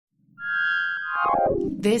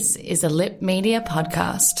This is a Lip Media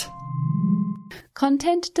podcast.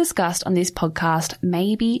 Content discussed on this podcast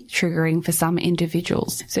may be triggering for some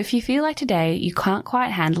individuals. So if you feel like today you can't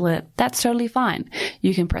quite handle it, that's totally fine.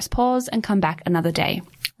 You can press pause and come back another day.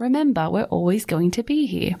 Remember, we're always going to be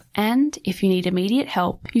here. And if you need immediate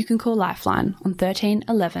help, you can call Lifeline on 13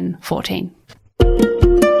 11 14.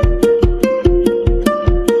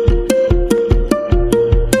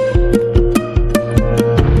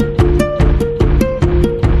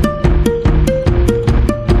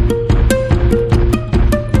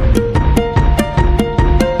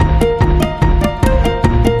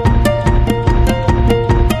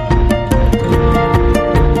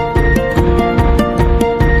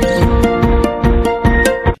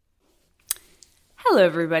 Hello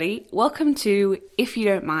everybody, welcome to If You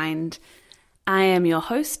Don't Mind. I am your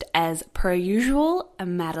host, as per usual,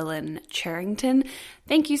 Madeline Cherrington.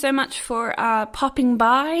 Thank you so much for popping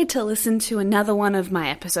by to listen to another one of my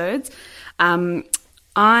episodes. I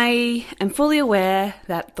am fully aware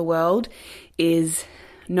that the world is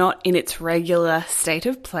not in its regular state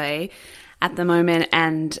of play at the moment,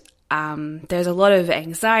 and there's a lot of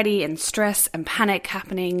anxiety and stress and panic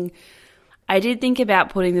happening. I did think about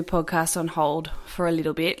putting the podcast on hold for a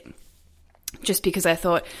little bit, just because I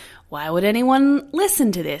thought, why would anyone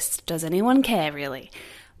listen to this? Does anyone care, really?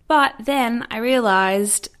 But then I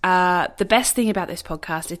realized the best thing about this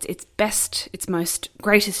podcast, its most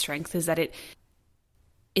greatest strength is that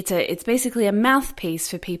it's basically a mouthpiece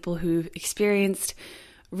for people who've experienced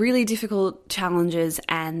really difficult challenges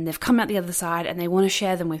and they've come out the other side and they want to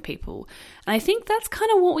share them with people. And I think that's kind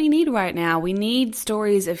of what we need right now. We need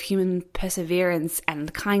stories of human perseverance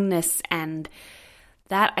and kindness, and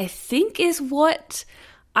that, I think, is what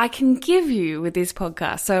I can give you with this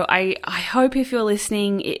podcast. So I hope if you're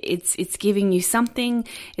listening, it's giving you something.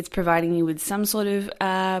 It's providing you with some sort of,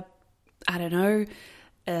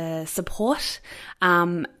 support.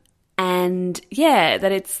 And yeah,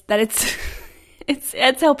 that it's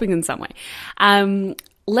it's helping in some way.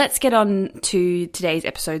 Let's get on to today's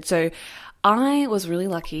episode. So I was really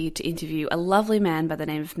lucky to interview a lovely man by the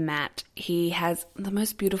name of Matt. He has the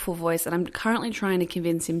most beautiful voice, and I'm currently trying to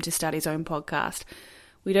convince him to start his own podcast.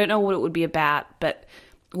 We don't know what it would be about, but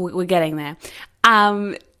we're getting there.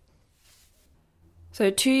 So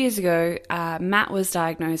 2 years ago, Matt was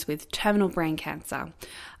diagnosed with terminal brain cancer.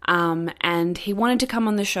 And he wanted to come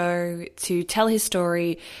on the show to tell his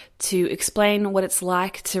story, to explain what it's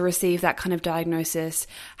like to receive that kind of diagnosis,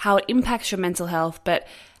 how it impacts your mental health, but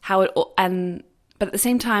at the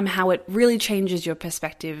same time, how it really changes your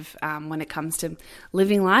perspective when it comes to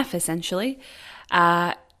living life, essentially.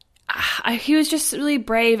 He was just really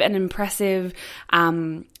brave and impressive.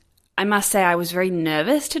 I must say I was very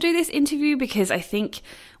nervous to do this interview because I think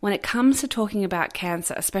when it comes to talking about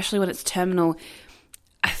cancer, especially when it's terminal,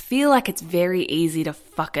 I feel like it's very easy to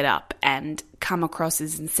fuck it up and come across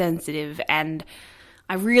as insensitive, and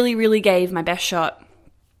I really, really gave it my best shot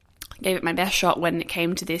when it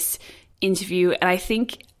came to this interview, and I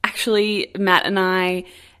think actually Matt and I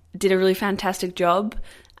did a really fantastic job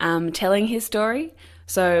telling his story.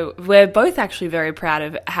 So we're both actually very proud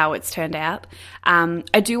of how it's turned out.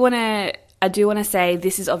 I do want to say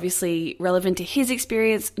this is obviously relevant to his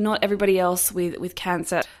experience. Not everybody else with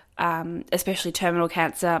cancer, especially terminal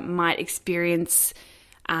cancer, might experience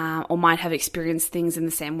or might have experienced things in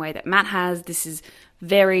the same way that Matt has. This is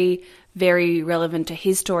very, very relevant to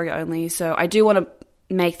his story only. So I do want to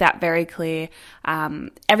make that very clear.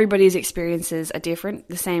 Everybody's experiences are different,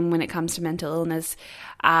 the same when it comes to mental illness.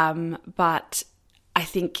 But I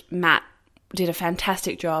think Matt did a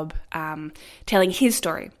fantastic job telling his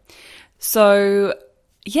story. So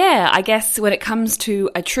yeah, I guess when it comes to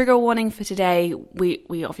a trigger warning for today,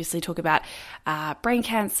 we obviously talk about brain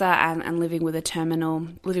cancer and living with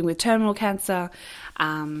terminal cancer,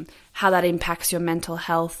 how that impacts your mental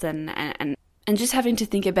health and just having to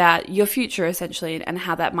think about your future essentially and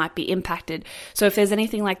how that might be impacted. So if there's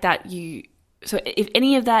anything like that, if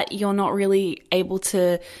any of that you're not really able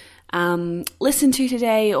to listen to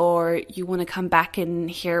today, or you want to come back and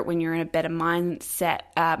hear it when you're in a better mind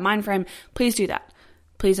frame, please do that.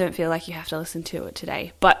 Please don't feel like you have to listen to it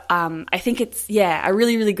today. But I think it's, a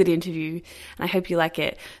really, really good interview, and I hope you like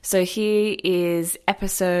it. So here is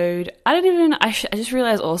episode, I just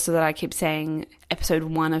realized also that I keep saying episode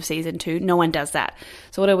 1 of season 2. No one does that.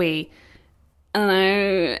 So what are we? I don't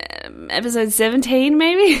know, episode 17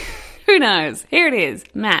 maybe? Who knows? Here it is,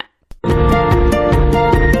 Matt.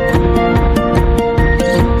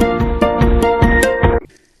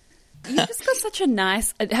 You've just got such a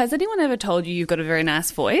nice... Has anyone ever told you you've got a very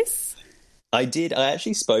nice voice? I did. I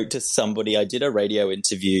actually spoke to somebody. I did a radio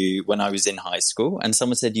interview when I was in high school, and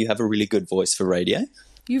someone said, you have a really good voice for radio.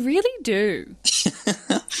 You really do.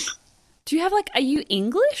 Do you have are you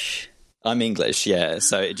English? I'm English, yeah.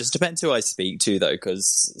 So it just depends who I speak to, though,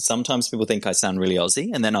 because sometimes people think I sound really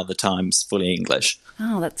Aussie, and then other times fully English.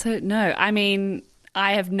 Oh, that's so... No, I mean,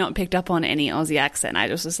 I have not picked up on any Aussie accent. I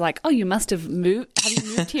was just like, oh, you must have moved... Have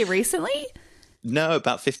you moved here recently? No,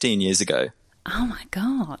 about 15 years ago. Oh, my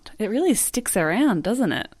God. It really sticks around,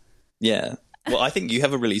 doesn't it? Yeah. Well, I think you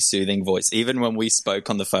have a really soothing voice. Even when we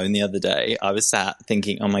spoke on the phone the other day, I was sat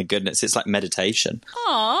thinking, oh, my goodness, it's like meditation.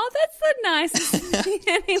 Oh, that's the nicest thing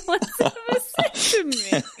anyone's ever said to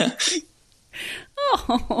me.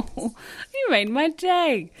 Oh, you made my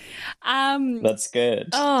day. That's good.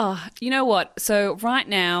 Oh, you know what? So right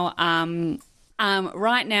now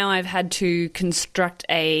I've had to construct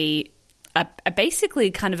a basically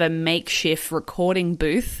kind of a makeshift recording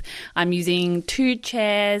booth. I'm using 2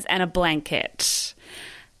 chairs and a blanket.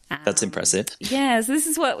 That's impressive. Yes, this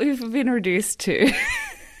is what we've been reduced to.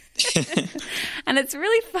 And it's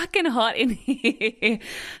really fucking hot in here.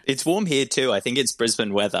 It's warm here too. I think it's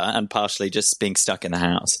Brisbane weather and partially just being stuck in the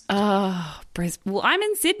house. Oh, Brisbane. Well, I'm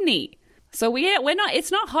in Sydney. So we're not. It's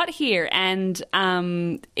not hot here, and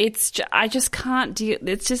I just can't do.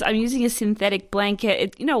 It's just I'm using a synthetic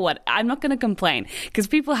blanket. You know what? I'm not going to complain because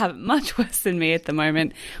people have it much worse than me at the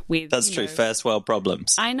moment. That's true. First world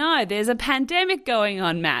problems. I know. There's a pandemic going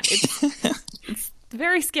on, Matt. It's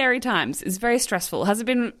very scary times. It's very stressful. Has it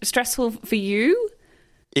been stressful for you?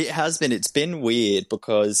 It has been. It's been weird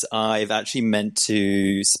because I've actually meant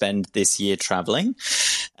to spend this year traveling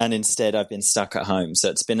and instead I've been stuck at home. So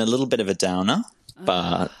it's been a little bit of a downer,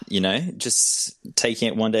 but, just taking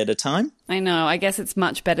it one day at a time. I know. I guess it's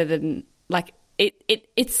much better than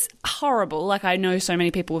it's horrible. I know so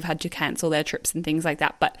many people have had to cancel their trips and things like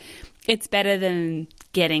that, but it's better than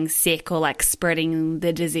getting sick or spreading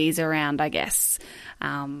the disease around, I guess.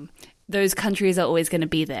 Those countries are always going to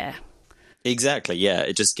be there. Exactly, yeah.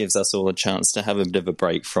 It just gives us all a chance to have a bit of a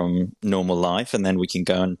break from normal life and then we can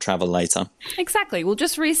go and travel later. Exactly. We'll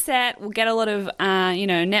just reset. We'll get a lot of,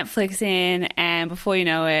 Netflix in and before you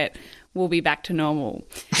know it, we'll be back to normal.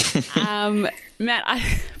 Matt, I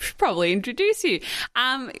should probably introduce you.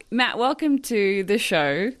 Matt, welcome to the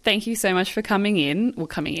show. Thank you so much for coming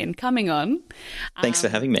on. Thanks for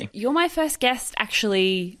having me. You're my first guest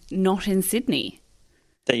actually not in Sydney.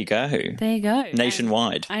 There you go.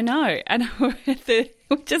 Nationwide. I know.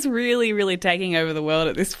 We're just really, really taking over the world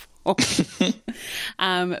at this point.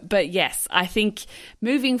 But yes, I think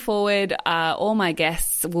moving forward, all my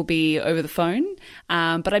guests will be over the phone.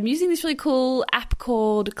 But I'm using this really cool app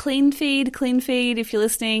called CleanFeed. CleanFeed, if you're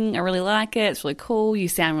listening, I really like it. It's really cool. You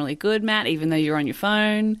sound really good, Matt, even though you're on your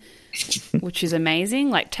phone, which is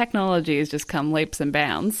amazing. Technology has just come leaps and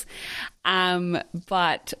bounds.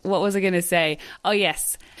 But what was I going to say? Oh,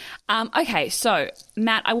 yes. Okay, so,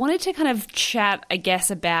 Matt, I wanted to kind of chat, I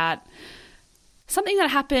guess, about something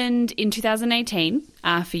that happened in 2018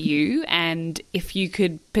 for you, and if you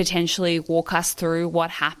could potentially walk us through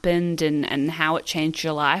what happened and how it changed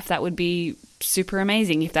your life, that would be super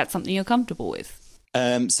amazing if that's something you're comfortable with.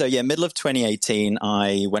 Middle of 2018,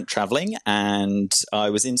 I went traveling and I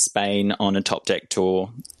was in Spain on a Top Deck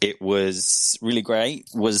tour. It was really great.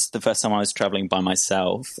 It was the first time I was traveling by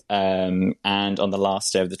myself. And on the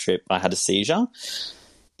last day of the trip, I had a seizure.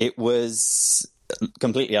 It was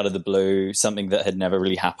completely out of the blue, something that had never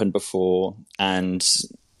really happened before. And,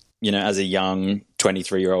 as a young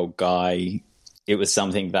 23-year-old guy, it was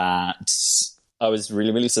something that I was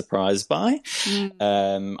really, really surprised by.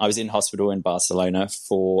 I was in hospital in Barcelona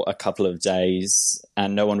for a couple of days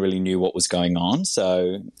and no one really knew what was going on.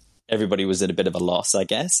 So everybody was at a bit of a loss, I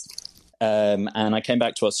guess. And I came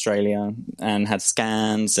back to Australia and had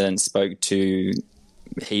scans and spoke to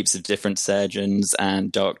heaps of different surgeons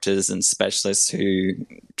and doctors and specialists who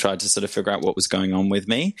tried to sort of figure out what was going on with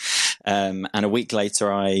me. And a week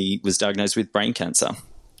later, I was diagnosed with brain cancer.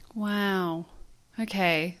 Wow.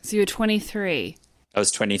 Okay, so you were 23. I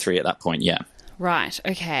was 23 at that point, yeah. Right,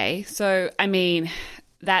 okay. So,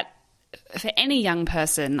 that for any young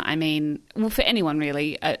person, for anyone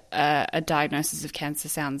really, a diagnosis of cancer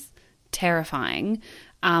sounds terrifying.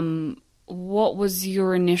 What was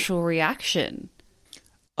your initial reaction?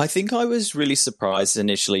 I think I was really surprised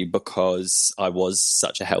initially because I was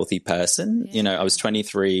such a healthy person. Yeah. I was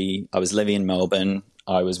 23, I was living in Melbourne,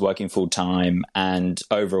 I was working full time, and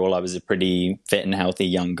overall I was a pretty fit and healthy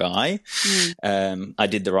young guy. I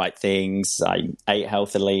did the right things. I ate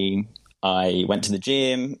healthily. I went to the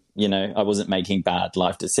gym. I wasn't making bad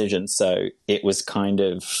life decisions. So it was kind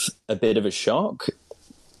of a bit of a shock.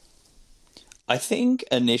 I think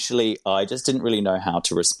initially I just didn't really know how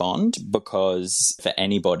to respond, because for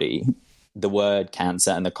anybody, the word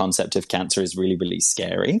cancer and the concept of cancer is really, really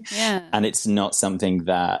scary. Yeah. And it's not something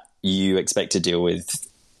that you expect to deal with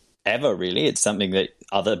ever, really. It's something that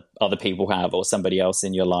other people have, or somebody else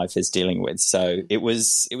in your life is dealing with. So it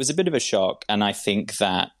was a bit of a shock, and I think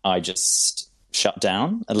that I just shut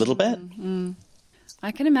down a little bit. Mm-hmm.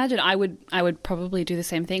 I can imagine. I would probably do the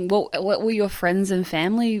same thing. What were your friends and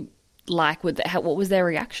family like? What was their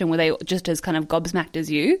reaction? Were they just as kind of gobsmacked as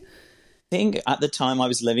you? I think at the time I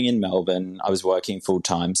was living in Melbourne, I was working full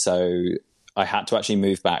time, so I had to actually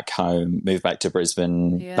move back home, move back to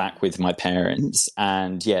Brisbane, back with my parents.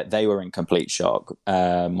 And yeah, they were in complete shock.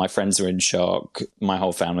 My friends were in shock. My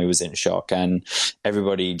whole family was in shock. And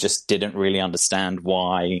everybody just didn't really understand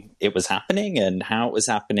why it was happening and how it was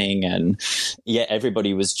happening. And yeah,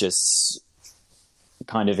 everybody was just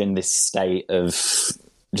kind of in this state of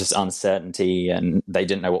just uncertainty, and they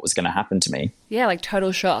didn't know what was going to happen to me. Yeah, like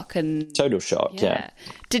total shock. Total shock, yeah.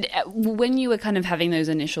 When you were kind of having those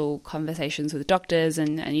initial conversations with doctors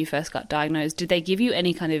and you first got diagnosed, did they give you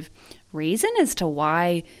any kind of reason as to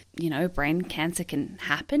why, brain cancer can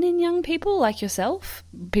happen in young people like yourself,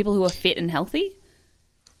 people who are fit and healthy?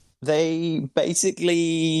 They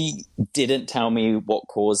basically didn't tell me what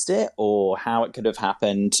caused it or how it could have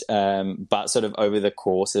happened, but sort of over the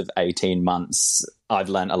course of 18 months, I've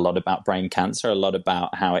learned a lot about brain cancer, a lot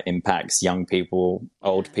about how it impacts young people,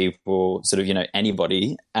 old people, sort of,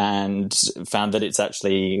 anybody, and found that it's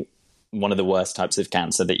actually one of the worst types of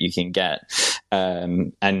cancer that you can get.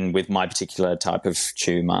 And with my particular type of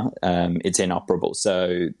tumour, it's inoperable.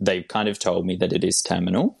 So they've kind of told me that it is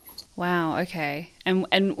terminal. Wow. Okay.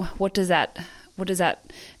 And what does that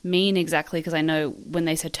mean exactly? Because I know when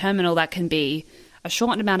they say terminal, that can be a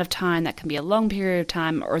short amount of time, that can be a long period of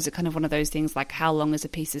time, or is it kind of one of those things like how long is a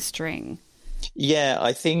piece of string? Yeah,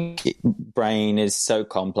 I think brain is so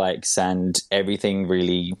complex and everything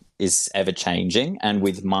really is ever changing. And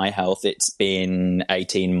with my health, it's been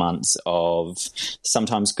 18 months of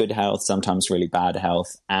sometimes good health, sometimes really bad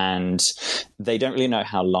health. And they don't really know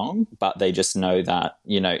how long, but they just know that,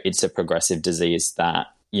 it's a progressive disease that,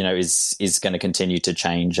 is going to continue to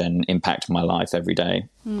change and impact my life every day.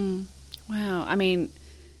 Wow. I mean,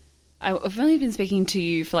 I've only been speaking to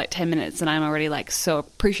you for like 10 minutes and I'm already like so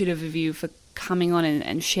appreciative of you for coming on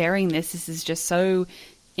and sharing this. This is just so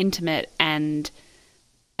intimate and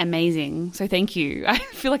amazing. So thank you. I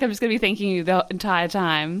feel like I'm just going to be thanking you the entire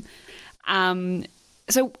time.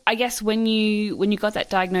 So I guess when you got that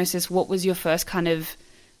diagnosis, what was your first kind of,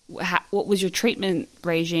 what was your treatment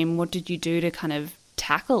regime? What did you do to kind of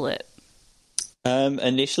tackle it?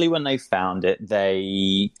 Initially, when they found it,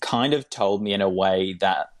 they kind of told me in a way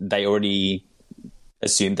that they already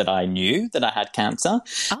assumed that I knew that I had cancer.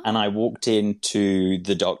 Oh. And I walked into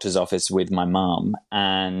the doctor's office with my mum,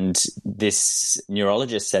 and this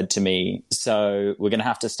neurologist said to me, so we're going to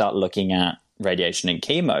have to start looking at radiation and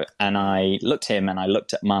chemo. And I looked at him and I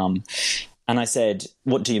looked at mum and I said,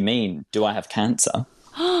 what do you mean? Do I have cancer?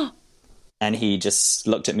 And he just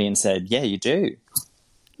looked at me and said, yeah, you do.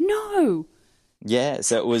 No. Yeah,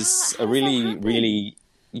 so it was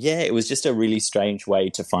it was just a really strange way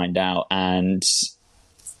to find out. And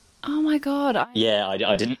oh my God.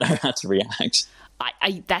 I didn't know how to react.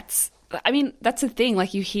 That's the thing.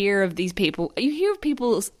 Like you hear of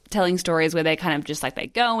people telling stories where they kind of just like they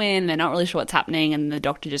go in, they're not really sure what's happening, and the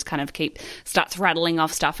doctor just kind of starts rattling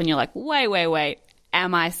off stuff, and you're like, wait,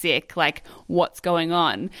 am I sick? Like, what's going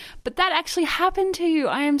on? But that actually happened to you.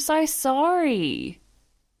 I am so sorry.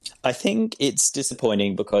 I think it's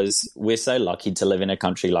disappointing because we're so lucky to live in a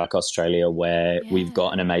country like Australia where we've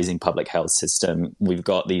got an amazing public health system. We've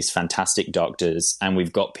got these fantastic doctors, and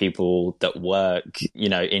we've got people that work,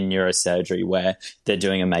 in neurosurgery where they're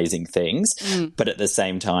doing amazing things. But at the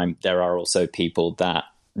same time, there are also people that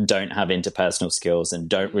don't have interpersonal skills and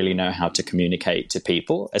don't really know how to communicate to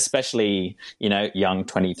people, especially, young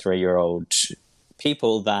 23-year-old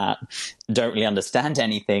people that don't really understand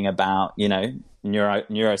anything about,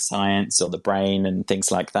 neuroscience or the brain and things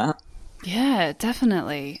like that. Yeah,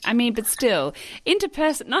 definitely. I mean, but still,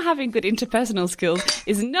 not having good interpersonal skills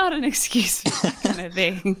is not an excuse for that kind of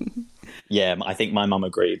thing. Yeah, I think my mum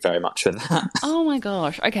agreed very much with that. Oh my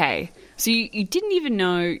gosh. Okay. So you didn't even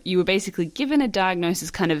know, you were basically given a diagnosis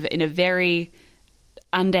kind of in a very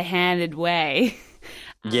underhanded way.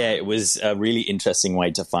 Yeah, it was a really interesting way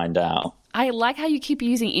to find out. I like how you keep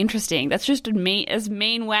using interesting. That's just a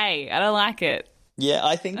mean way. I don't like it. Yeah,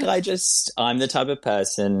 I think I'm the type of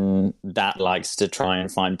person that likes to try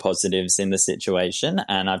and find positives in the situation.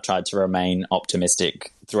 And I've tried to remain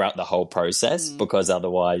optimistic throughout the whole process because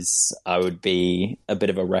otherwise I would be a bit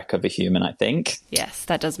of a wreck of a human, I think. Yes,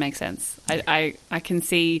 that does make sense. I can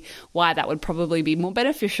see why that would probably be more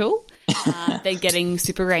beneficial than getting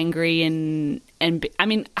super angry and I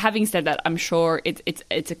mean, having said that, I'm sure it's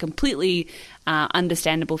a completely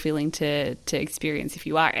understandable feeling to experience if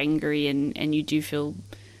you are angry and you do feel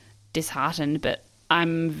disheartened. But I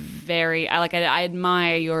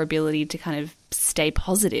admire your ability to kind of stay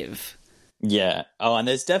positive. Yeah. Oh, and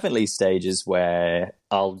there's definitely stages where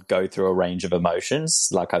I'll go through a range of emotions.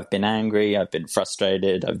 Like I've been angry, I've been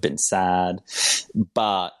frustrated, I've been sad,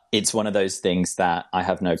 but it's one of those things that I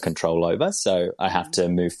have no control over. So I have to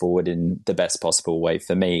move forward in the best possible way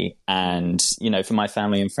for me and, for my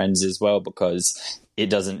family and friends as well, because it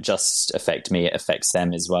doesn't just affect me, it affects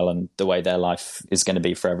them as well and the way their life is going to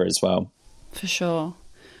be forever as well. For sure.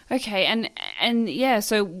 Okay, and yeah,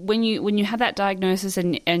 so when you had that diagnosis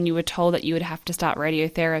and you were told that you would have to start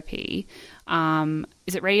radiotherapy,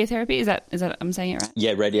 is it radiotherapy? Is that I'm saying it right?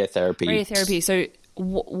 Yeah, radiotherapy. Radiotherapy. So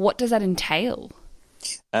what does that entail?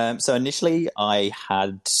 So initially I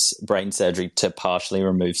had brain surgery to partially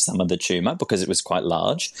remove some of the tumour because it was quite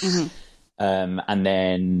large. Mm-hmm. And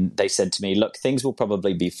then they said to me, look, things will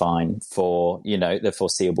probably be fine for, the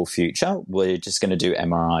foreseeable future. We're just going to do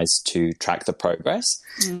MRIs to track the progress.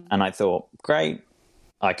 Mm. And I thought, great,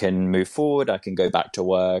 I can move forward. I can go back to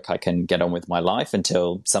work. I can get on with my life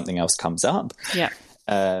until something else comes up. Yeah.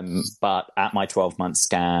 But at my 12-month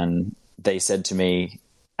scan, they said to me,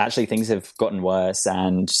 actually, things have gotten worse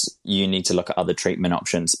and you need to look at other treatment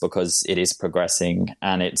options because it is progressing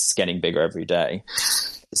and it's getting bigger every day.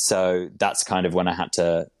 So that's kind of when I had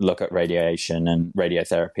to look at radiation and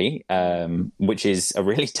radiotherapy, which is a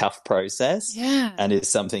really tough process. Yeah. And it's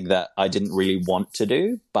something that I didn't really want to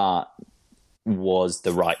do, but was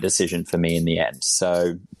the right decision for me in the end.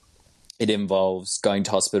 So it involves going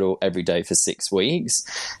to hospital every day for 6 weeks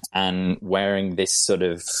and wearing this sort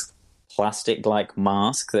of plastic-like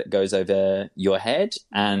mask that goes over your head,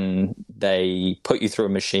 and they put you through a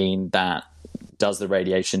machine that does the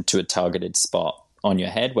radiation to a targeted spot on your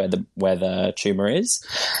head where the tumor is.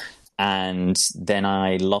 And then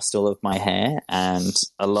I lost all of my hair and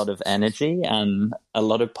a lot of energy and a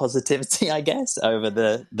lot of positivity, I guess, over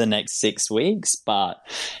the next 6 weeks. But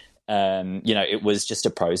it was just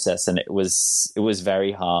a process, and it was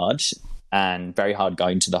very hard, and very hard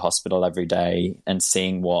going to the hospital every day and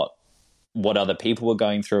seeing what other people were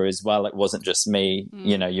going through as well. It wasn't just me.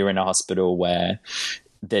 You're in a hospital where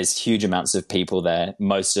there's huge amounts of people there,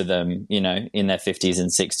 most of them, in their 50s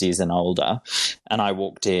and 60s and older. And I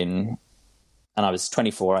walked in and I was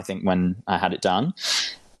 24, I think, when I had it done.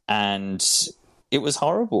 And it was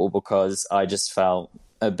horrible because I just felt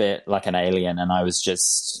a bit like an alien, and I was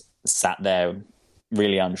just sat there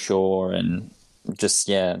really unsure, and just,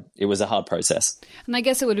 it was a hard process. And I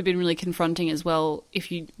guess it would have been really confronting as well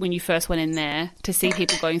when you first went in there, to see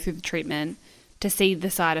people going through the treatment, to see the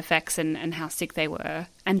side effects and how sick they were,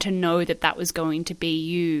 and to know that was going to be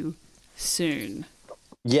you soon.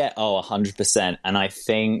 Yeah, 100%. And I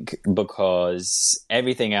think because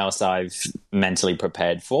everything else I've mentally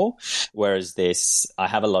prepared for, whereas this, I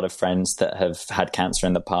have a lot of friends that have had cancer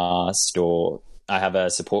in the past, or I have a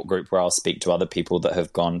support group where I'll speak to other people that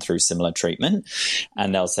have gone through similar treatment,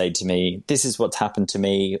 and they'll say to me, this is what's happened to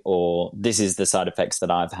me, or this is the side effects that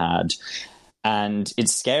I've had. And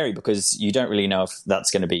it's scary because you don't really know if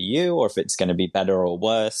that's going to be you or if it's going to be better or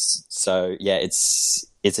worse. So,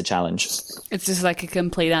 it's a challenge. It's just like a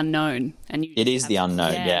complete unknown. And it is the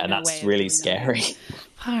unknown, and that's really scary.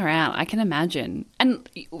 Far out, I can imagine. And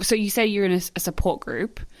so you say you're in a support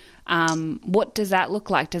group. What does that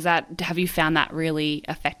look like? Have you found that really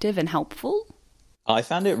effective and helpful? I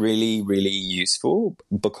found it really, really useful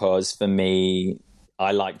because for me,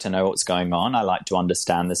 I like to know what's going on. I like to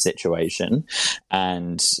understand the situation.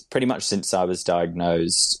 And pretty much since I was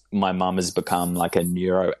diagnosed, my mum has become like a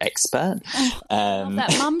neuro expert. I love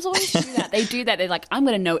that. Mums always do that. They do that. They're like, I'm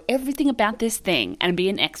going to know everything about this thing and be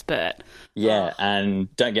an expert. Yeah.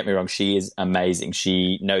 And don't get me wrong, she is amazing.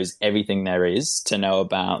 She knows everything there is to know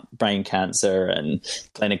about brain cancer and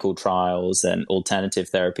clinical trials and alternative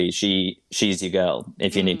therapy. She's your girl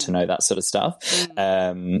if you need to know that sort of stuff.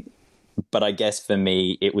 But I guess for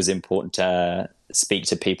me, it was important to speak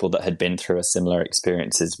to people that had been through a similar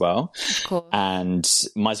experience as well. Of course. And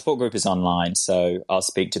my support group is online, so I'll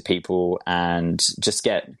speak to people and just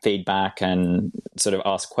get feedback and sort of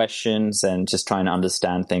ask questions and just try and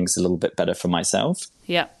understand things a little bit better for myself.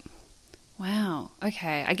 Yep. Wow.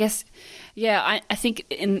 Okay. I guess Yeah, I think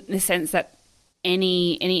in the sense that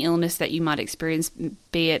any illness that you might experience,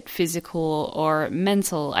 be it physical or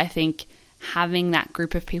mental, I think having that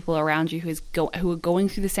group of people around you who are going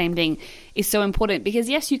through the same thing is so important, because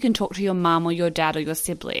yes, you can talk to your mum or your dad or your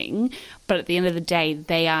sibling, but at the end of the day,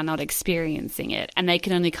 they are not experiencing it, and they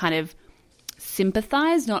can only kind of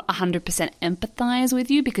sympathize, not 100% empathize with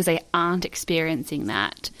you, because they aren't experiencing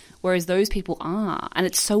that, whereas those people are. And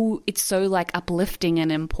it's so like uplifting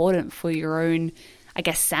and important for your own, I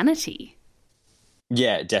guess, sanity.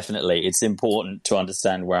 Yeah, definitely. It's important to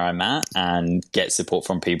understand where I'm at and get support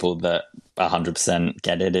from people that 100%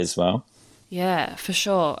 get it as well. Yeah, for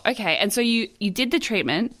sure. Okay, and so you did the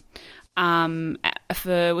treatment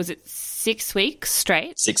for, was it 6 weeks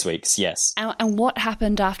straight? 6 weeks, yes. And what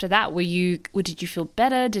happened after that? Did you feel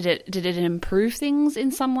better? Did it improve things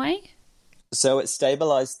in some way? So it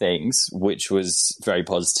stabilized things, which was very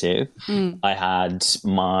positive. I had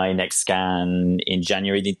my next scan in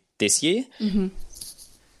January this year. Mm-hmm.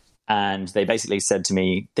 And they basically said to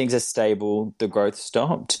me, things are stable, the growth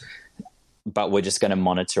stopped, but we're just going to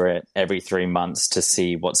monitor it every 3 months to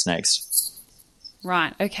see what's next.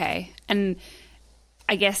 Right, okay. And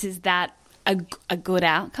I guess, is that a good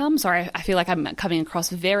outcome? Sorry, I feel like I'm coming across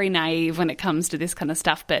very naive when it comes to this kind of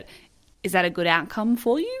stuff, but is that a good outcome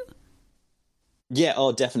for you? Yeah,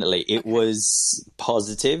 oh, definitely. It was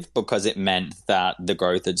positive because it meant that the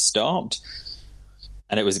growth had stopped.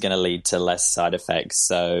 And it was going to lead to less side effects.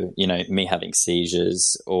 So, me having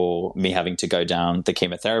seizures or me having to go down the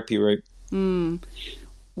chemotherapy route.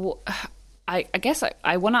 Well, I guess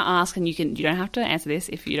I want to ask, and you don't have to answer this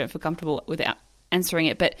if you don't feel comfortable without answering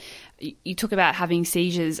it, but you talk about having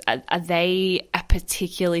seizures. Are they a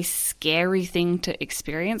particularly scary thing to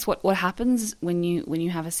experience? What happens when you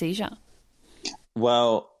have a seizure?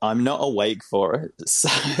 Well, I'm not awake for it, so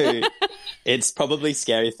it's probably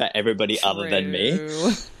scary for everybody other than me.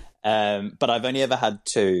 But I've only ever had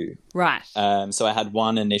 2. Right. So I had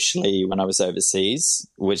one initially when I was overseas,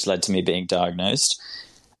 which led to me being diagnosed,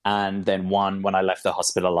 and then one when I left the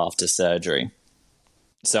hospital after surgery.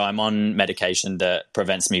 So I'm on medication that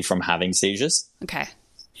prevents me from having seizures. Okay.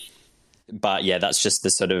 But yeah, that's just the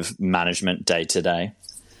sort of management day to day.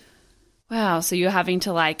 Wow, so you're having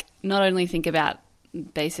to not only think about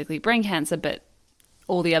basically brain cancer, but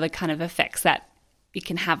all the other kind of effects that it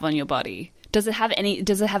can have on your body. Does it have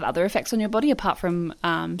other effects on your body apart from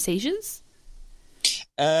seizures?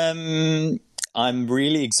 I'm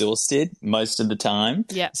really exhausted most of the time.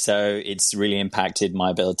 Yeah. So it's really impacted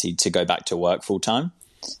my ability to go back to work full time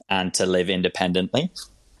and to live independently.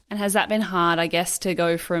 And has that been hard, I guess, to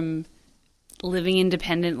go from living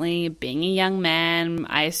independently, being a young man,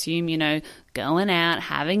 I assume, going out,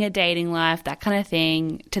 having a dating life, that kind of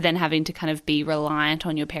thing, to then having to kind of be reliant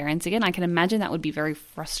on your parents again? I can imagine that would be very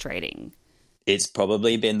frustrating. It's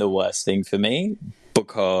probably been the worst thing for me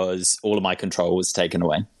because all of my control was taken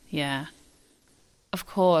away. Yeah. Of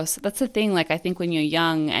course. That's the thing. I think when you're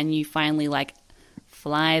young and you finally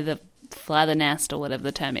fly the nest, or whatever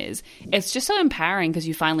the term is, it's just so empowering because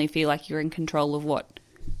you finally feel like you're in control of what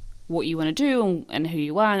you want to do and who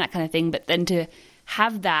you are and that kind of thing. But then to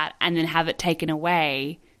have that and then have it taken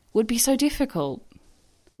away would be so difficult.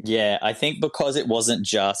 Yeah, I think because it wasn't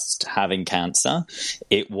just having cancer,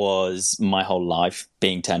 it was my whole life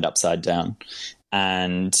being turned upside down.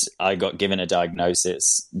 And I got given a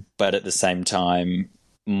diagnosis, but at the same time,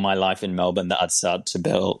 my life in Melbourne that I'd started to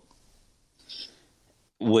build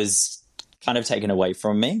was kind of taken away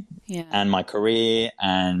from me. Yeah. And my career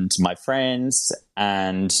and my friends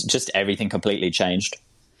and just everything completely changed.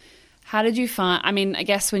 How did you find, I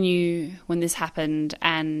guess when this happened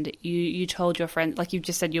and you told your friend, like you've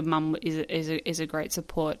just said, your mum is a great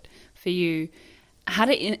support for you. How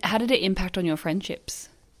did it impact on your friendships?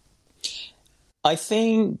 I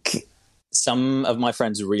think some of my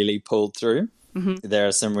friends really pulled through. Mm-hmm. There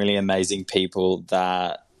are some really amazing people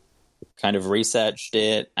that kind of researched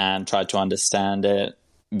it and tried to understand it,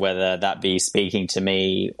 whether that be speaking to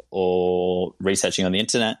me or researching on the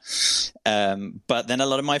internet. But then a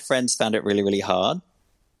lot of my friends found it really, really hard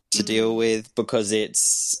to deal with because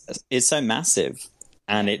it's so massive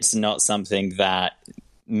and it's not something that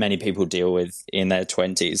many people deal with in their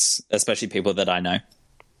 20s, especially people that I know.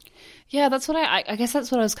 Yeah, that's what I guess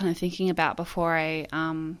that's what I was kind of thinking about before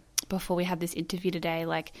we had this interview today,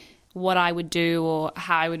 like what I would do or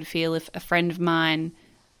how I would feel if a friend of mine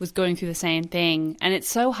was going through the same thing. And it's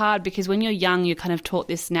so hard because when you're young, you're kind of taught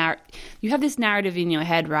this you have this narrative in your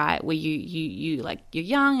head, right, where you like you're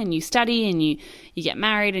young and you study and you get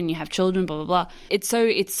married and you have children, blah blah blah. It's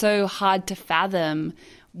so hard to fathom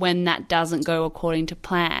when that doesn't go according to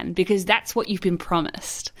plan, because that's what you've been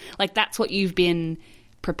promised. Like, that's what you've been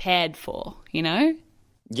prepared for, you know?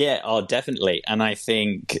 Yeah, oh, definitely. And I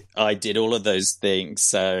think I did all of those things.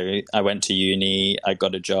 So I went to uni, I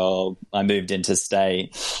got a job, I moved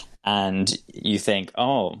interstate, and you think,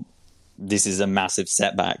 oh, this is a massive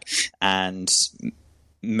setback and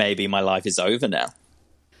maybe my life is over now.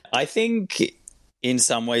 I think in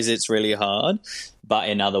some ways it's really hard, but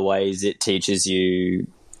in other ways it teaches you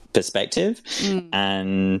perspective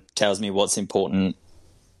and tells me what's important,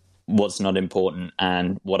 what's not important,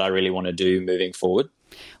 and what I really want to do moving forward.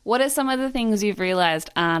 What are some of the things you've realised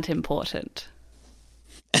aren't important?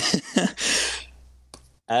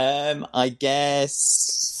 I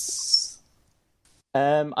guess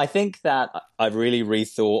I think that I've really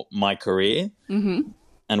rethought my career and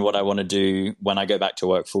what I want to do when I go back to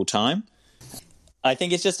work full time. I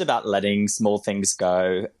think it's just about letting small things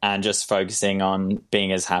go and just focusing on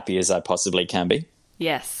being as happy as I possibly can be.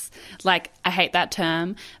 Yes. Like, I hate that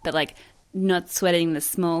term, but like not sweating the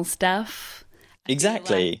small stuff.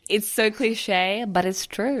 Exactly. Like, it's so cliche, but it's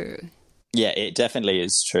true. Yeah, it definitely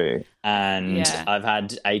is true. And I've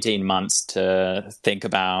had 18 months to think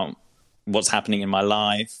about what's happening in my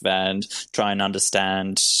life and try and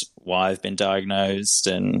understand why I've been diagnosed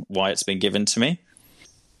and why it's been given to me.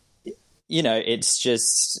 You know, it's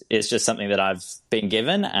just something that I've been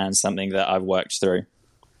given and something that I've worked through.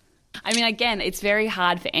 I mean, again, it's very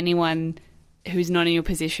hard for anyone who's not in your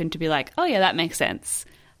position to be like, oh yeah, that makes sense.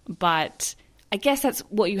 But I guess that's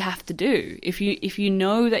what you have to do. If you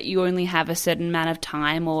know that you only have a certain amount of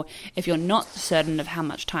time, or if you're not certain of how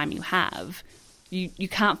much time you have, you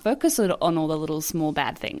can't focus on all the little small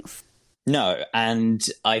bad things. No, and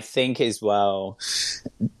I think as well,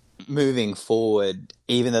 moving forward,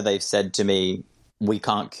 even though they've said to me, we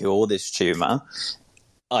can't cure this tumour,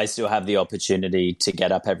 I still have the opportunity to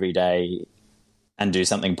get up every day and do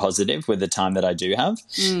something positive with the time that I do have.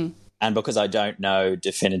 And because I don't know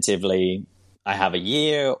definitively I have a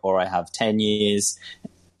year or I have 10 years,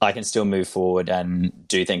 I can still move forward and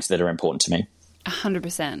do things that are important to me.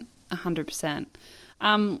 100%. 100%.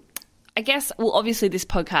 I guess, well, obviously this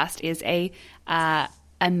podcast is a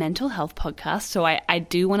mental health podcast, so I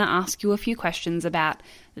do want to ask you a few questions about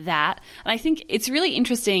that. And I think it's really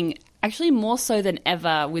interesting, actually more so than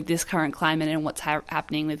ever with this current climate and what's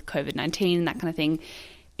happening with COVID-19 and that kind of thing.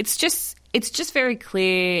 It's just very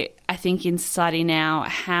clear, I think, in society now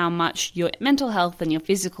how much your mental health and your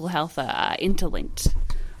physical health are interlinked.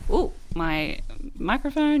 Ooh, my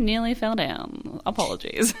microphone nearly fell down.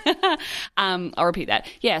 Apologies. I'll repeat that.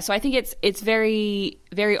 Yeah, so I think it's very,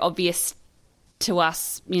 very obvious to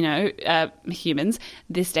us, you know, humans,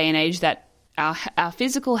 this day and age, that our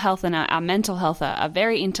physical health and our mental health are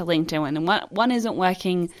very interlinked, and when one isn't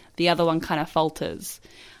working, the other one kind of falters.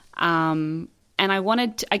 And I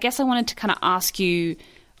wanted to kind of ask you,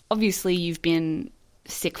 obviously you've been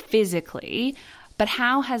sick physically, but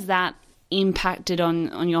how has that impacted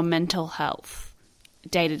on your mental health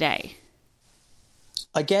day to day?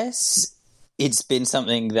 I guess it's been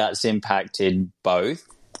something that's impacted both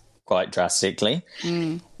quite drastically,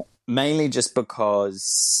 mainly just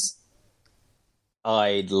because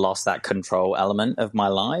I'd lost that control element of my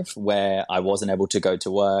life where I wasn't able to go to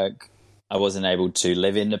work, I wasn't able to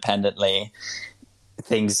live independently.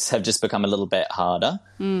 Things have just become a little bit harder.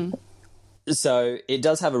 So it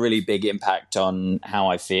does have a really big impact on how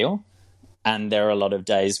I feel. And there are a lot of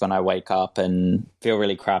days when I wake up and feel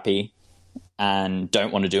really crappy and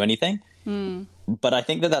don't want to do anything. But I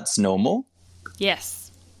think that that's normal.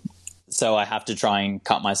 Yes. So I have to try and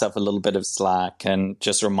cut myself a little bit of slack and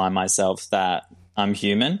just remind myself that I'm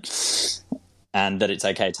human and that it's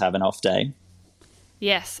okay to have an off day.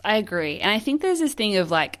 Yes, I agree. And I think there's this thing of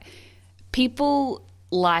like, people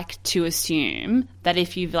like to assume that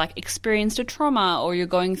if you've like experienced a trauma or you're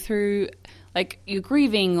going through, like, you're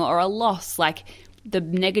grieving or a loss, like the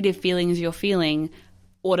negative feelings you're feeling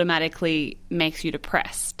automatically makes you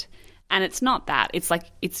depressed. And it's not that. It's like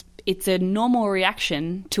it's a normal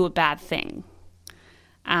reaction to a bad thing.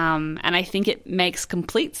 And I think it makes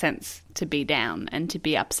complete sense to be down and to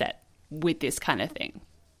be upset with this kind of thing.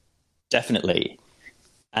 Definitely.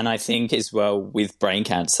 And I think as well with brain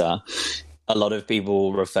cancer, a lot of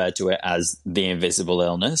people refer to it as the invisible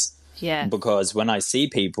illness. Yeah. Because when I see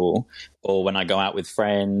people, or when I go out with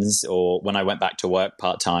friends, or when I went back to work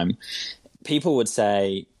part-time, people would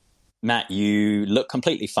say, Matt, you look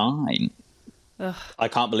completely fine. Ugh. I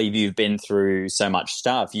can't believe you've been through so much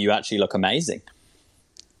stuff. You actually look amazing.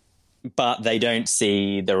 But they don't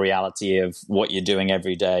see the reality of what you're doing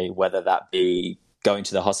every day, whether that be going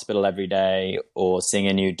to the hospital every day or seeing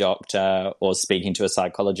a new doctor or speaking to a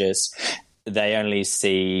psychologist. They only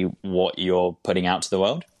see what you're putting out to the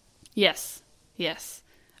world. Yes.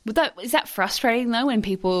 But is that frustrating though when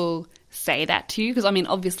people say that to you? Because I mean,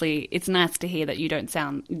 obviously, it's nice to hear that you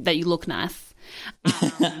look nice.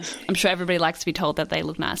 I'm sure everybody likes to be told that they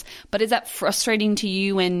look nice. But is that frustrating to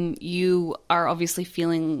you when you are obviously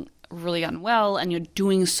feeling really unwell and you're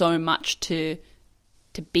doing so much to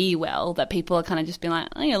be well that people are kind of just being like,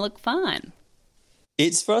 oh, you look fine?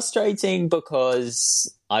 It's frustrating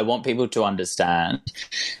because I want people to understand,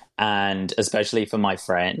 and especially for my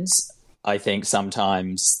friends, I think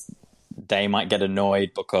sometimes they might get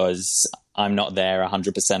annoyed because I'm not there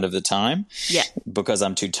 100% of the time. Yeah. Because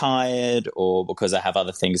I'm too tired or because I have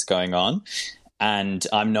other things going on. And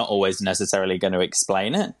I'm not always necessarily going to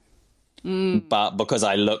explain it. But because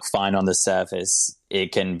I look fine on the surface,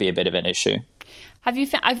 it can be a bit of an issue.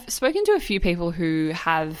 I've spoken to a few people who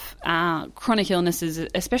have chronic illnesses,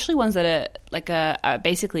 especially ones that are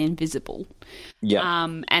basically invisible. Yeah.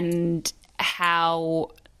 And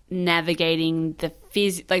how navigating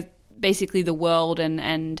basically the world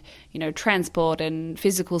and transport and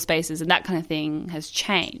physical spaces and that kind of thing has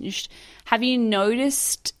changed. Have you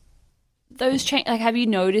noticed those have you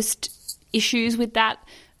noticed issues with that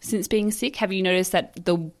since being sick? Have you noticed that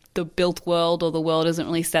the built world or the world isn't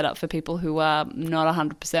really set up for people who are not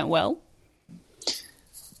 100% well?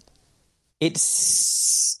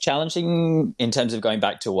 It's challenging in terms of going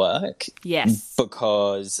back to work. Yes.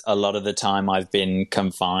 Because a lot of the time I've been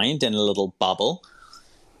confined in a little bubble.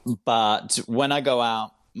 But when I go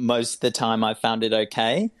out, most of the time I found it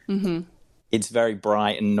okay. Mm-hmm. It's very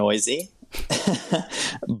bright and noisy.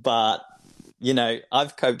 But,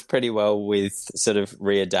 I've coped pretty well with sort of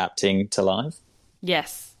readapting to life.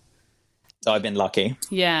 Yes. So I've been lucky.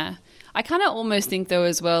 Yeah. I kind of almost think, though,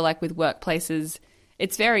 as well, like with workplaces,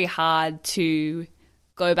 it's very hard to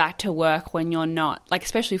go back to work when you're not, like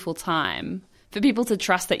especially full time, for people to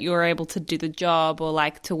trust that you're able to do the job or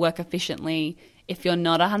like to work efficiently if you're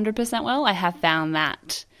not 100% well. I have found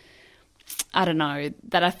that, I don't know,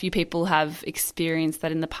 that a few people have experienced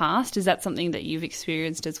that in the past. Is that something that you've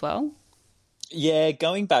experienced as well? Yeah,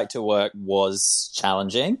 going back to work was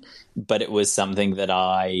challenging, but it was something that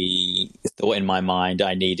I thought in my mind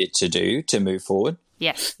I needed to do to move forward.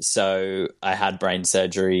 Yes. So I had brain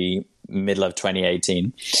surgery middle of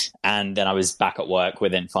 2018, and then I was back at work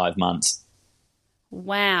within 5 months.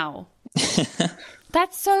 Wow.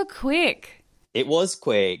 That's so quick. It was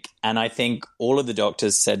quick, and I think all of the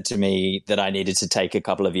doctors said to me that I needed to take a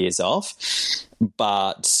couple of years off,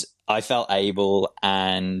 but I felt able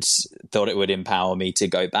and thought it would empower me to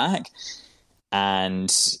go back. And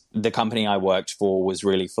the company I worked for was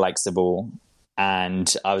really flexible,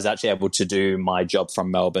 and I was actually able to do my job from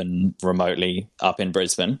Melbourne remotely up in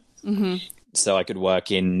Brisbane. Mm-hmm. So I could work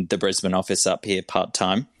in the Brisbane office up here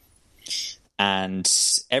part-time. And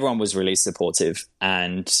everyone was really supportive,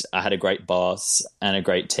 and I had a great boss and a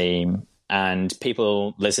great team, and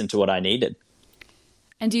people listened to what I needed.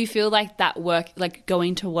 And do you feel like that work, like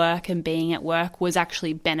going to work and being at work, was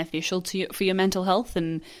actually beneficial to you for your mental health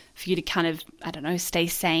and for you to kind of, I don't know, stay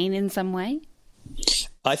sane in some way?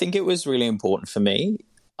 I think it was really important for me.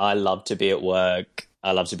 I love to be at work.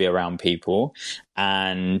 I love to be around people,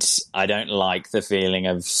 and I don't like the feeling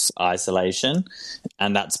of isolation.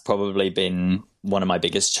 And that's probably been one of my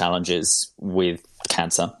biggest challenges with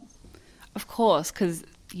cancer. Of course, because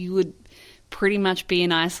you would pretty much be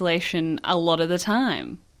in isolation a lot of the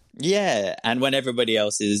time. Yeah, and when everybody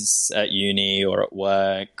else is at uni or at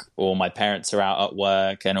work, or my parents are out at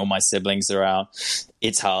work and all my siblings are out,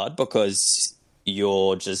 it's hard because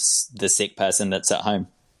you're just the sick person that's at home.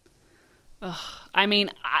 Ugh. I mean,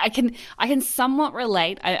 I can somewhat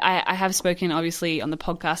relate. I have spoken, obviously, on the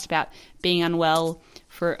podcast about being unwell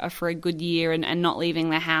for a good year and not leaving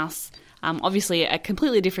the house. Obviously, a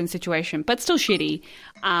completely different situation, but still shitty.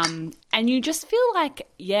 And you just feel like,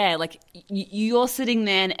 yeah, like you're sitting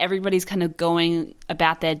there and everybody's kind of going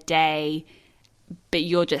about their day, but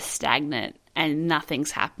you're just stagnant and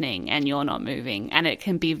nothing's happening and you're not moving. And it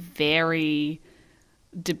can be very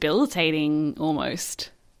debilitating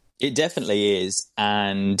almost. It definitely is,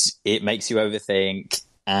 and it makes you overthink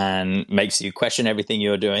and makes you question everything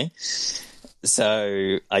you're doing.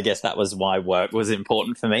 So I guess that was why work was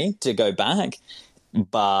important for me to go back.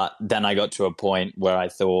 But then I got to a point where I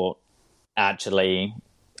thought, actually,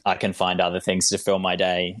 I can find other things to fill my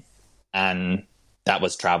day, and that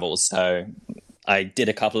was travel. So I did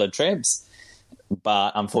a couple of trips,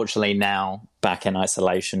 but unfortunately now back in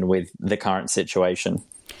isolation with the current situation.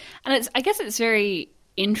 And I guess it's very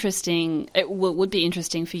interesting. It would be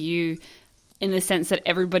interesting for you in the sense that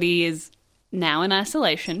everybody is now in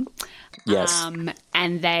isolation. Yes.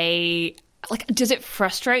 And they, like, does it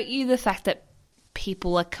frustrate you, the fact that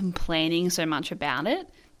people are complaining so much about it?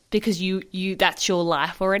 Because you that's your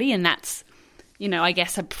life already, and that's, you know, I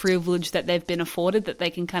guess a privilege that they've been afforded, that they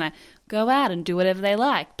can kind of go out and do whatever they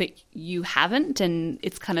like, but you haven't, and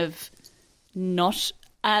it's kind of not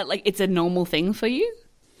like it's a normal thing for you?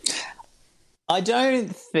 I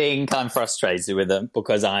don't think I'm frustrated with them,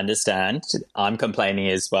 because I understand. I'm complaining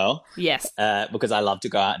as well. Yes. Because I love to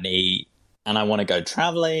go out and eat, and I want to go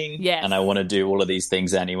traveling, Yes. and I want to do all of these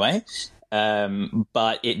things anyway.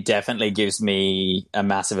 But it definitely gives me a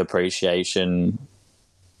massive appreciation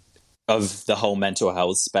of the whole mental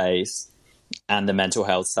health space and the mental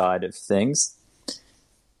health side of things.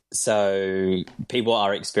 So people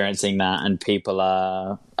are experiencing that, and people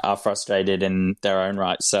are frustrated in their own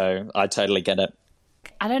right. So I totally get it.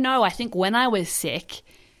 I don't know. I think when I was sick,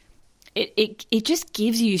 it just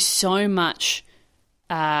gives you so much.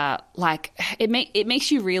 Like it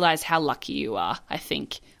makes you realize how lucky you are, I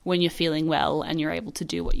think, when you're feeling well and you're able to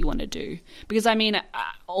do what you want to do. Because I mean,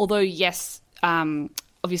 although yes,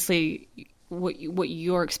 obviously what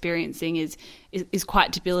you're experiencing is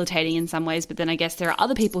quite debilitating in some ways, but then I guess there are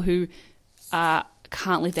other people who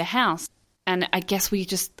can't leave their house, and I guess we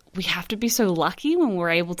have to be so lucky when we're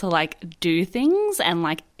able to like do things and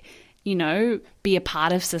like, you know, be a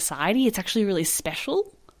part of society. It's actually really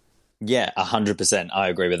special. Yeah, 100%. I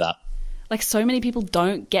agree with that. Like, so many people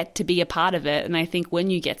don't get to be a part of it. And I think when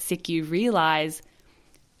you get sick, you realize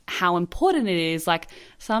how important it is. Like,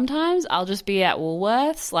 sometimes I'll just be at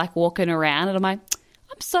Woolworths, like walking around, and I'm like,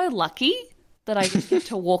 I'm so lucky that I just get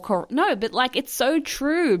to walk around. No, but like, it's so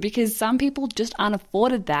true, because some people just aren't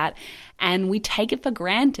afforded that, and we take it for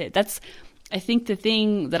granted. That's, I think, the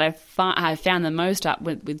thing that I've found the most up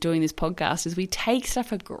with doing this podcast is we take stuff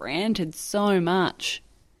for granted so much.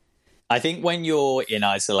 I think when you're in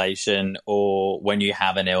isolation or when you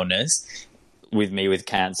have an illness, with me with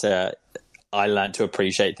cancer, I learned to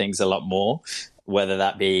appreciate things a lot more, whether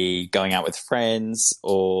that be going out with friends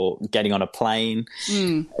or getting on a plane,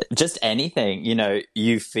 just anything. You know,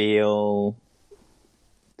 you feel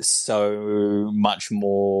so much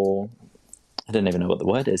more, I don't even know what the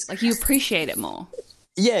word is. Like, you appreciate it more.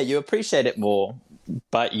 Yeah, you appreciate it more,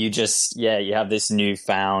 but you just, you have this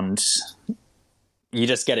newfound, you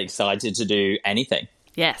just get excited to do anything.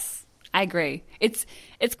 Yes, I agree. It's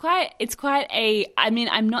quite a, I mean,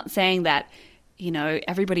 I'm not saying that, you know,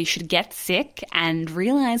 everybody should get sick and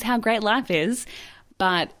realize how great life is,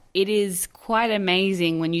 but it is quite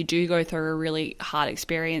amazing when you do go through a really hard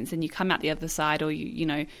experience and you come out the other side, or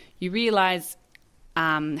you realize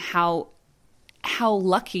how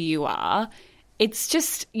lucky you are. It's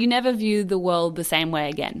just, you never view the world the same way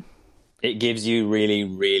again. It gives you really,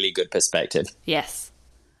 really good perspective. Yes,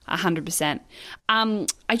 100%.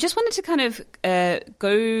 I just wanted to kind of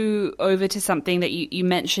go over to something that you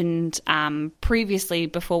mentioned previously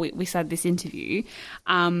before we started this interview,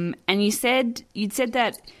 and you'd said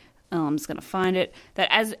that, I'm just going to find it, that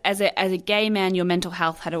as a gay man, your mental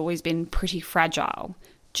health had always been pretty fragile.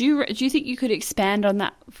 Do you think you could expand on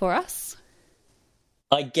that for us?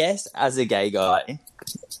 I guess as a gay guy,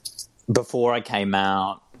 before I came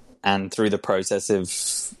out, and through the process of,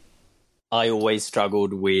 I always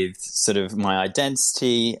struggled with sort of my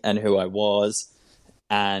identity and who I was,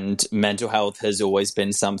 and mental health has always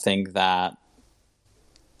been something that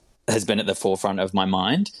has been at the forefront of my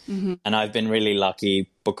mind. Mm-hmm. And I've been really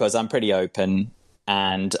lucky because I'm pretty open,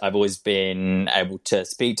 and I've always been able to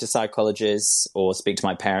speak to psychologists or speak to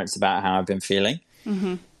my parents about how I've been feeling.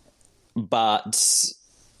 Mm-hmm. But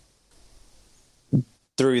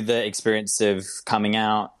through the experience of coming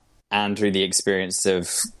out and through the experience of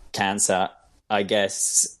cancer, I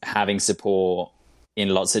guess having support in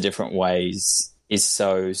lots of different ways is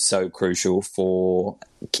so, so crucial for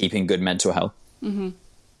keeping good mental health. Mm-hmm.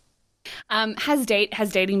 Has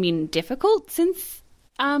dating been difficult since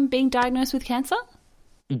being diagnosed with cancer?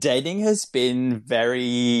 Dating has been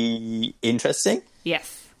very interesting.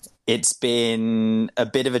 Yes. It's been a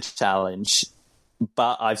bit of a challenge,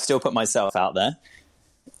 but I've still put myself out there.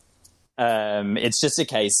 It's just a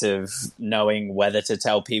case of knowing whether to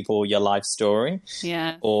tell people your life story,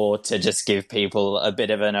 or to just give people a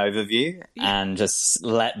bit of an overview and just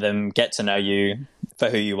let them get to know you for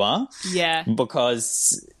who you are. Yeah.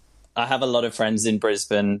 Because I have a lot of friends in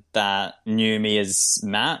Brisbane that knew me as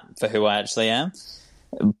Matt for who I actually am,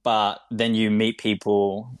 but then you meet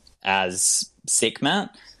people as sick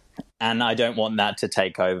Matt, and I don't want that to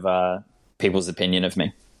take over people's opinion of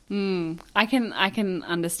me. I can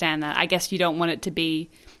understand that. I guess you don't want it to be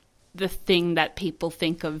the thing that people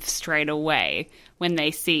think of straight away when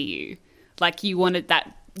they see you. Like you want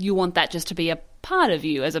that just to be a part of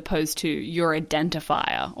you as opposed to your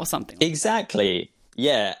identifier or something. Exactly.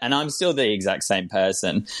 Yeah, and I'm still the exact same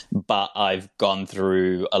person, but I've gone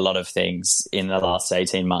through a lot of things in the last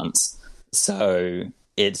 18 months. So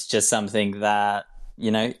it's just something that,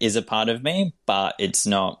 is a part of me, but it's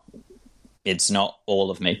not all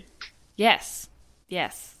of me. Yes,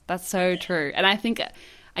 that's so true. And I think,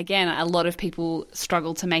 again, a lot of people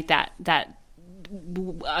struggle to make that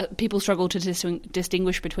people struggle to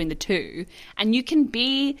distinguish between the two. And you can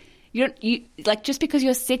be, just because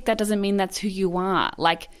you're sick, that doesn't mean that's who you are.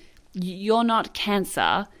 Like, you're not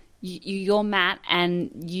cancer. You're Matt,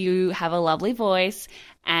 and you have a lovely voice,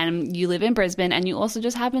 and you live in Brisbane, and you also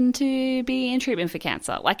just happen to be in treatment for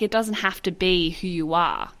cancer. Like, it doesn't have to be who you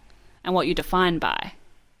are and what you're defined by.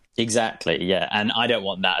 Exactly, yeah. And I don't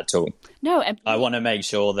want that at all. No. I want to make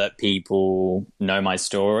sure that people know my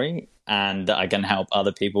story and that I can help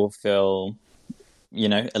other people feel,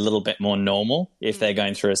 a little bit more normal if they're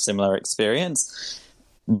going through a similar experience.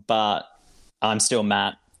 But I'm still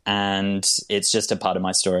Matt, and it's just a part of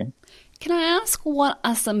my story. Can I ask, what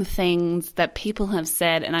are some things that people have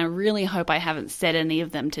said, and I really hope I haven't said any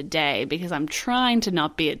of them today because I'm trying to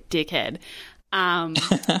not be a dickhead,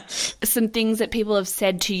 some things that people have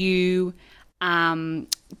said to you that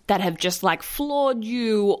have just like floored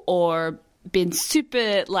you or been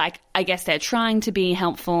super, like, I guess they're trying to be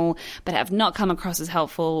helpful but have not come across as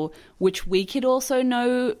helpful, which we could also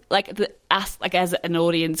know, us, as an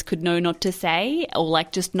audience, could know not to say, or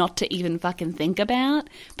like just not to even fucking think about,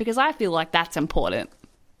 because I feel like that's important.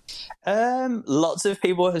 Lots of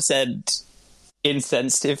people have said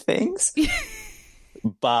insensitive things,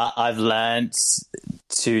 but I've learned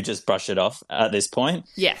to just brush it off at this point.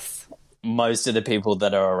 Yes. Most of the people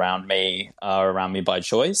that are around me by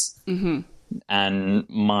choice. Mm-hmm. And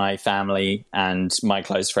my family and my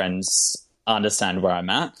close friends understand where I'm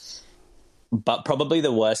at. But probably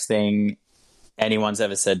the worst thing anyone's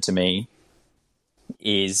ever said to me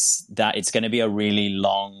is that it's going to be a really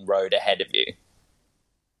long road ahead of you.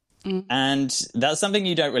 Mm. And that's something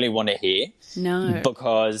you don't really want to hear. No.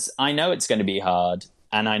 Because I know it's going to be hard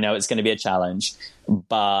and I know it's going to be a challenge,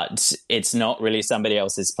 but it's not really somebody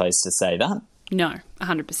else's place to say that. No,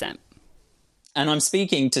 100%. And I'm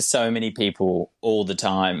speaking to so many people all the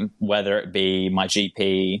time, whether it be my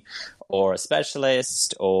GP or a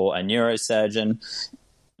specialist or a neurosurgeon.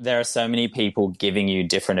 There are so many people giving you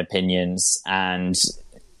different opinions and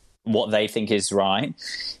what they think is right.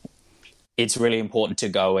 It's really important to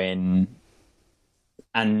go in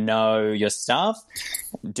and know your stuff,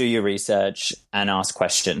 do your research, and ask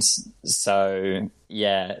questions. So,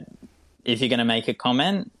 yeah, if you're going to make a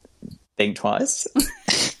comment, think twice.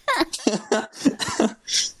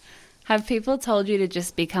 Have people told you to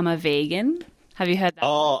just become a vegan? Have you heard that?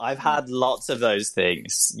 Oh, I've had lots of those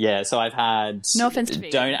things. Yeah, so I've had... No offense to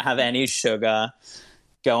vegan. Don't have any sugar,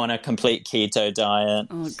 go on a complete keto diet.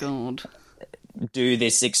 Oh, God. Do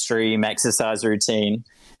this extreme exercise routine.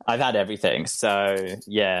 I've had everything. So,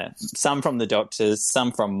 yeah, some from the doctors,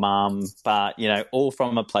 some from mum, but, all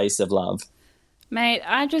from a place of love. Mate,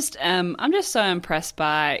 I'm just so impressed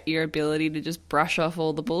by your ability to just brush off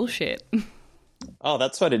all the bullshit. Oh,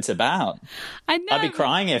 that's what it's about. I know. I'd be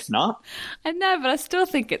crying if not. I know, but I still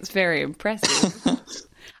think it's very impressive.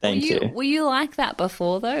 Thank you. Were you like that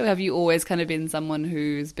before, though? Have you always kind of been someone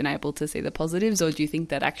who's been able to see the positives, or do you think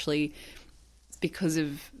that actually, because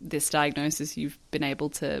of this diagnosis, you've been able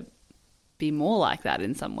to be more like that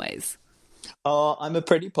in some ways? Oh, I'm a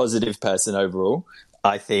pretty positive person overall.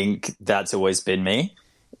 I think that's always been me.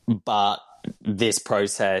 But this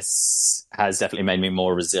process has definitely made me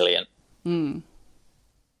more resilient. Mm.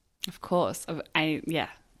 Of course. Yeah,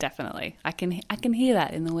 definitely. I can hear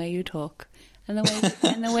that in the way you talk and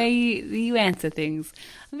the way you answer things.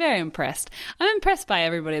 I'm very impressed. I'm impressed by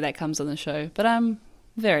everybody that comes on the show, but I'm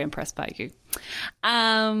very impressed by you.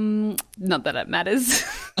 Not that it matters.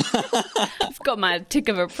 I've got my tick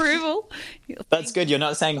of approval. That's good. You're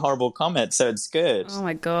not saying horrible comments, so it's good. Oh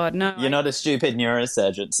my God, no. You're not a stupid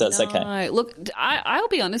neurosurgeon, so it's okay. Look, I'll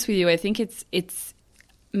be honest with you. I think it's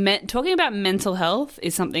talking about mental health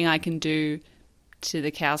is something I can do to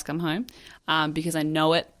the cows come home, because I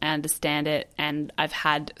know it, I understand it, and I've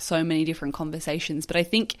had so many different conversations. But I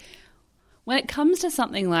think when it comes to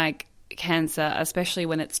something like cancer, especially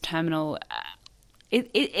when it's terminal,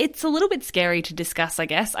 it's a little bit scary to discuss, I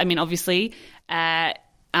guess. I mean, obviously, I'm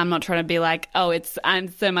not trying to be like, it's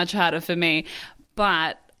so much harder for me,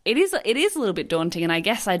 but it is a little bit daunting, and I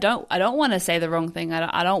guess I don't want to say the wrong thing.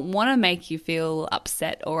 I don't want to make you feel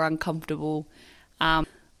upset or uncomfortable.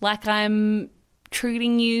 like I'm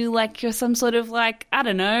treating you like you're some sort of like, I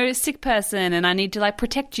don't know, sick person and I need to like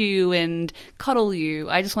protect you and cuddle you.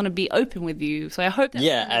 I just want to be open with you. So I hope that's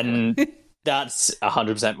and that's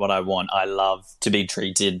 100% what I want. I love to be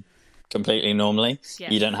treated completely normally.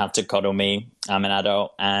 Yes. You don't have to coddle me. I'm an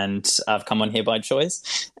adult and I've come on here by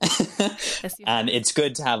choice. And it's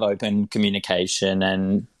good to have open communication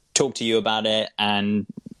and talk to you about it and,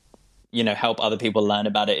 you know, help other people learn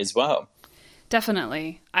about it as well.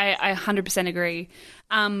 Definitely. I 100% agree.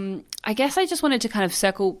 I guess I just wanted to kind of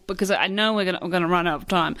circle, because I know we're going to run out of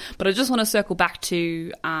time, but I just want to circle back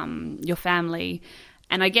to your family.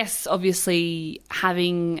 And I guess obviously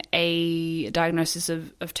having a diagnosis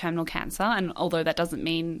of terminal cancer, and although that doesn't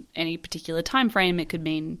mean any particular time frame, it could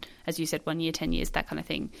mean, as you said, 1 year, 10 years, that kind of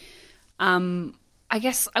thing. I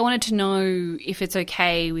guess I wanted to know, if it's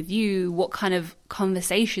okay with you, what kind of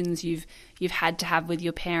conversations you've had to have with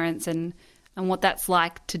your parents and what that's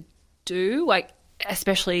like to do. Like,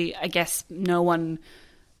 especially, I guess no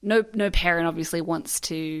parent obviously wants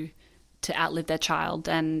to outlive their child,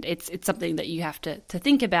 and it's something that you have to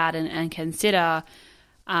think about and consider.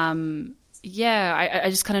 I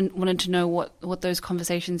just kind of wanted to know what those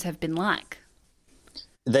conversations have been like.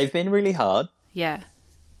 They've been really hard. Yeah.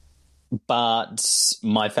 But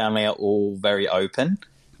my family are all very open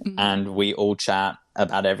and we all chat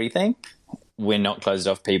about everything. We're not closed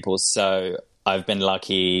off people. So I've been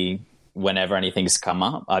lucky whenever anything's come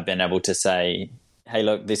up, I've been able to say, hey,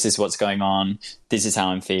 look, this is what's going on. This is how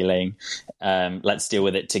I'm feeling. Let's deal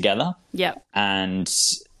with it together. Yeah. And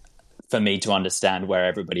for me to understand where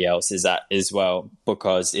everybody else is at as well,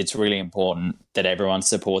 because it's really important that everyone's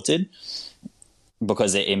supported,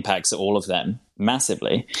 because it impacts all of them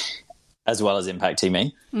massively, as well as impacting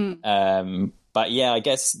me. But yeah, I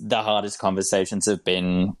guess the hardest conversations have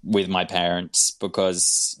been with my parents,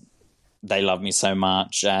 because they love me so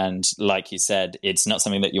much. And like you said, it's not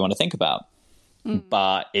something that you want to think about.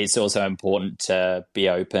 But it's also important to be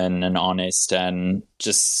open and honest and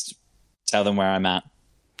just tell them where I'm at.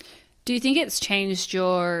 Do you think it's changed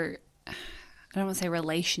your, I don't want to say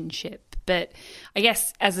relationship, but I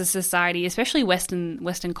guess as a society, especially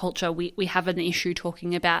Western culture, we have an issue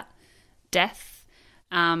talking about death.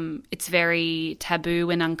 It's very taboo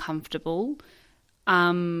and uncomfortable.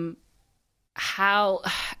 I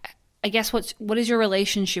guess what is your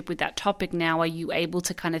relationship with that topic now? Are you able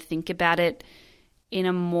to kind of think about it in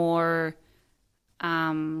a more, I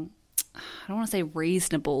don't want to say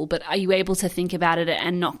reasonable, but are you able to think about it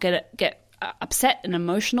and not get upset and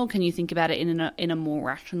emotional? Can you think about it in a more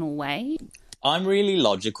rational way? I'm really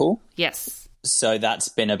logical. Yes. So that's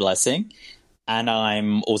been a blessing. And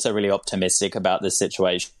I'm also really optimistic about the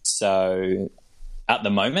situation. So at the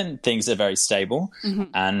moment, things are very stable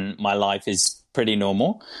and my life is pretty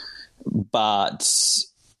normal. But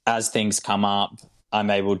as things come up, I'm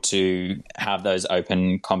able to have those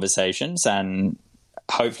open conversations and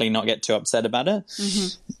hopefully not get too upset about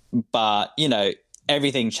it. But, you know,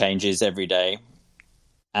 everything changes every day.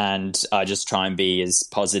 And I just try and be as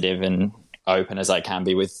positive and open as I can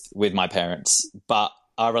be with my parents. But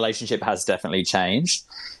our relationship has definitely changed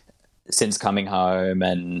since coming home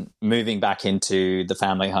and moving back into the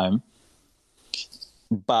family home.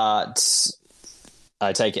 But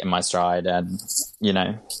I take it in my stride and, you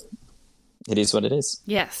know, it is what it is.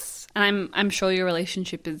 Yes. And I'm sure your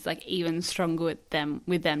relationship is like even stronger with them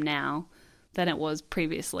now than it was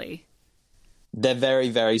previously. They're very,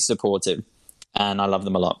 very supportive and I love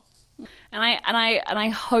them a lot. And I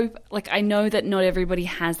hope, like, I know that not everybody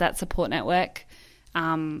has that support network,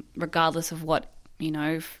 regardless of what, you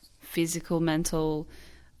know, physical, mental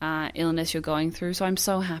illness you're going through. So I'm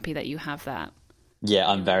so happy that you have that. Yeah,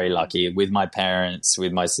 I'm very lucky with my parents,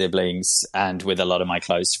 with my siblings, and with a lot of my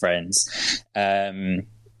close friends.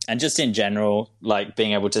 And just in general, like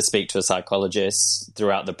being able to speak to a psychologist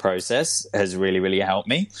throughout the process has really, really helped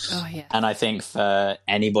me. Oh, yeah. And I think for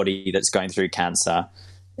anybody that's going through cancer,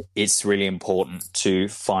 it's really important to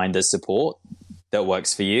find the support that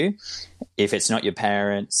works for you. If it's not your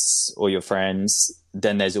parents or your friends,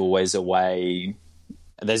 then there's always a way.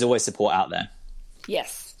 There's always support out there.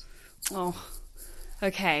 Yes. Oh,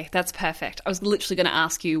 okay. That's perfect. I was literally going to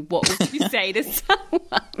ask you, what would you say to someone?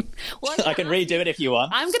 Well, I can redo it if you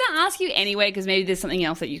want. I'm going to ask you anyway, because maybe there's something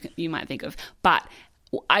else that you might think of. But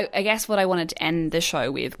I guess what I wanted to end the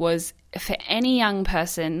show with was, for any young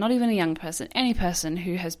person, not even a young person, any person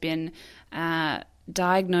who has been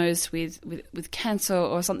diagnosed with cancer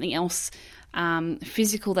or something else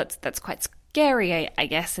physical that's quite scary, I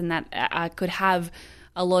guess, and that could have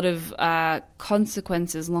a lot of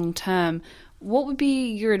consequences long term. What would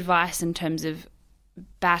be your advice in terms of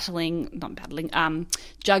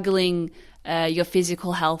juggling your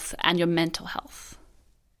physical health and your mental health?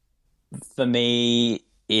 For me,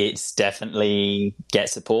 it's definitely get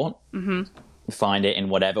support. Mm-hmm. Find it in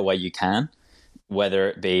whatever way you can, whether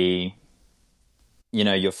it be,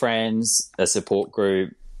 your friends, a support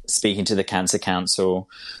group, speaking to the Cancer Council,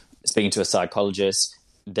 speaking to a psychologist.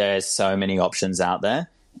 There's so many options out there.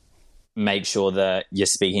 Make sure that you're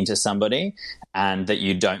speaking to somebody and that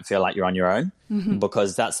you don't feel like you're on your own,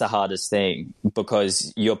 because that's the hardest thing,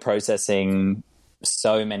 because you're processing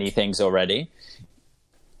so many things already.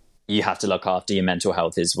 You have to look after your mental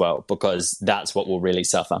health as well, because that's what will really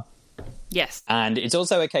suffer. Yes. And it's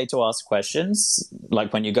also okay to ask questions.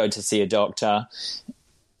 Like when you go to see a doctor,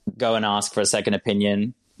 go and ask for a second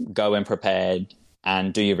opinion, go in prepared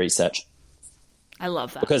and do your research. I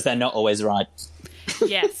love that. Because they're not always right.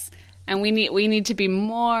 Yes. And we need to be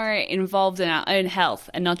more involved in our own health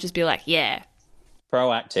and not just be like, yeah.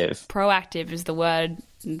 Proactive. Proactive is the word.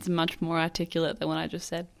 It's much more articulate than what I just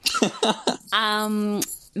said.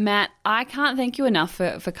 Matt, I can't thank you enough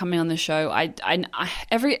for coming on the show.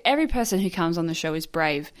 Every person who comes on the show is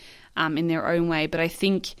brave in their own way, but I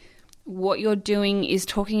think what you're doing is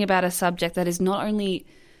talking about a subject that is not only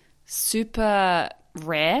super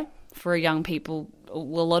rare for a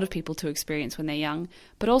lot of people to experience when they're young,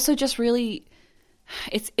 but also just really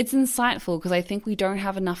it's insightful, because I think we don't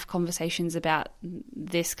have enough conversations about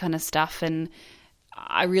this kind of stuff, and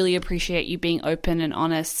I really appreciate you being open and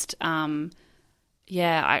honest. I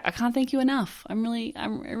can't thank you enough. I'm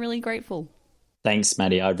really grateful. Thanks,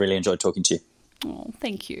 Maddie. I really enjoyed talking to you. Oh,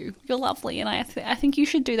 thank you. You're lovely, and I think you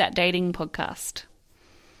should do that dating podcast.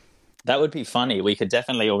 That would be funny. We could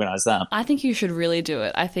definitely organise that. I think you should really do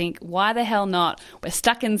it. I think, why the hell not? We're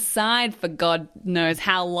stuck inside for God knows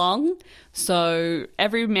how long, so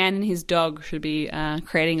every man and his dog should be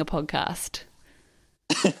creating a podcast.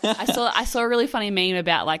 I saw a really funny meme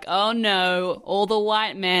about like, oh no, all the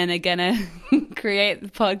white men are gonna create the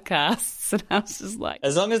podcasts, and I was just like,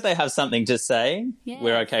 as long as they have something to say,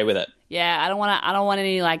 we're okay with it. Yeah, I don't want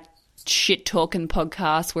any like shit talking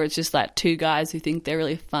podcasts where it's just like two guys who think they're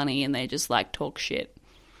really funny and they just like talk shit.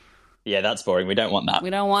 Yeah, that's boring. We don't want that. We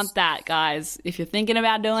don't want that, guys. If you're thinking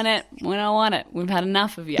about doing it, we don't want it. We've had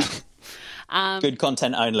enough of you. Good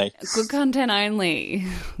content only. Good content only.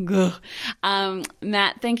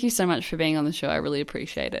 Matt, thank you so much for being on the show. I really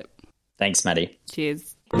appreciate it. Thanks, Maddie.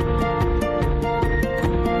 Cheers.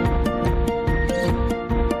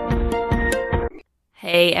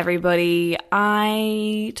 Hey everybody,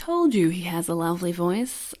 I told you he has a lovely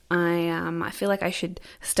voice. I feel like I should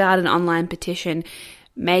start an online petition,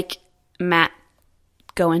 make Matt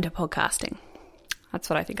go into podcasting. That's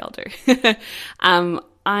what I think I'll do.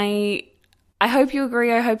 I hope you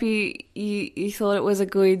agree. I hope you thought it was a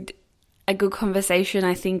good conversation.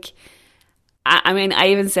 I think I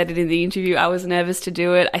even said it in the interview. I was nervous to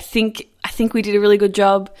do it. I think we did a really good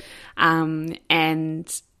job. And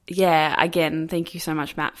yeah, again, thank you so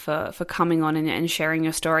much, Matt, for coming on and sharing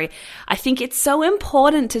your story. I think it's so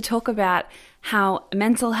important to talk about how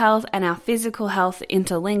mental health and our physical health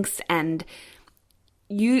interlinks, and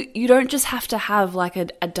you don't just have to have like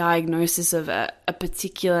a diagnosis of a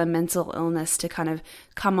particular mental illness to kind of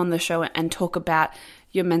come on the show and talk about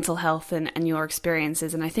your mental health and your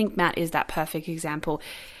experiences. And I think Matt is that perfect example.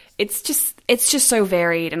 It's just so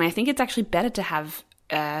varied, and I think it's actually better to have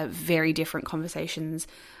very different conversations,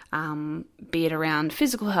 be it around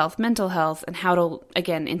physical health, mental health, and how it all,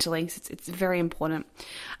 again, interlinks. It's very important.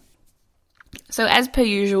 So as per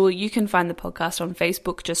usual, you can find the podcast on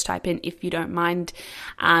Facebook. Just type in If You Don't Mind.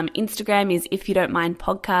 Instagram is If You Don't Mind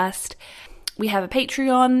Podcast. We have a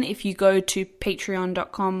Patreon. If you go to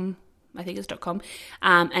patreon.com, I think it's .com,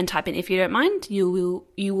 and type in If You Don't Mind, you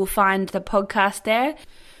will find the podcast there.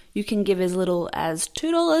 You can give as little as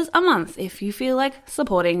 $2 a month if you feel like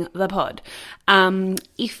supporting the pod.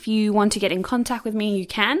 If you want to get in contact with me, you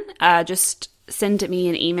can. Just send me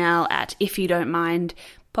an email at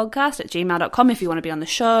ifyoudontmindpodcast@gmail.com if you want to be on the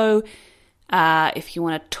show. If you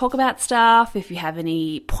want to talk about stuff, if you have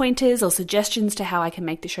any pointers or suggestions to how I can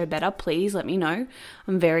make the show better, please let me know.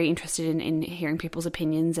 I'm very interested in hearing people's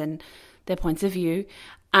opinions and their points of view.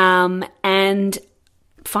 And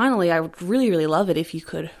finally, I would really, really love it if you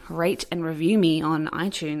could rate and review me on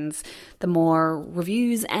iTunes. The more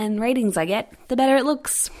reviews and ratings I get, the better it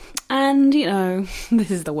looks. And,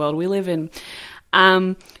 this is the world we live in.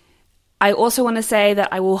 I also want to say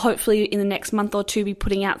that I will hopefully in the next month or two be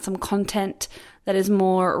putting out some content that is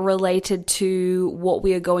more related to what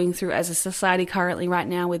we are going through as a society currently right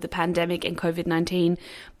now with the pandemic and COVID-19.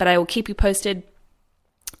 But I will keep you posted.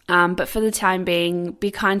 But for the time being,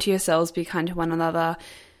 be kind to yourselves, be kind to one another,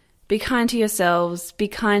 be kind to yourselves, be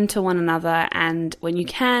kind to one another, and when you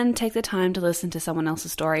can, take the time to listen to someone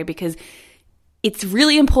else's story, because it's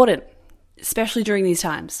really important, especially during these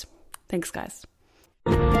times. Thanks, guys.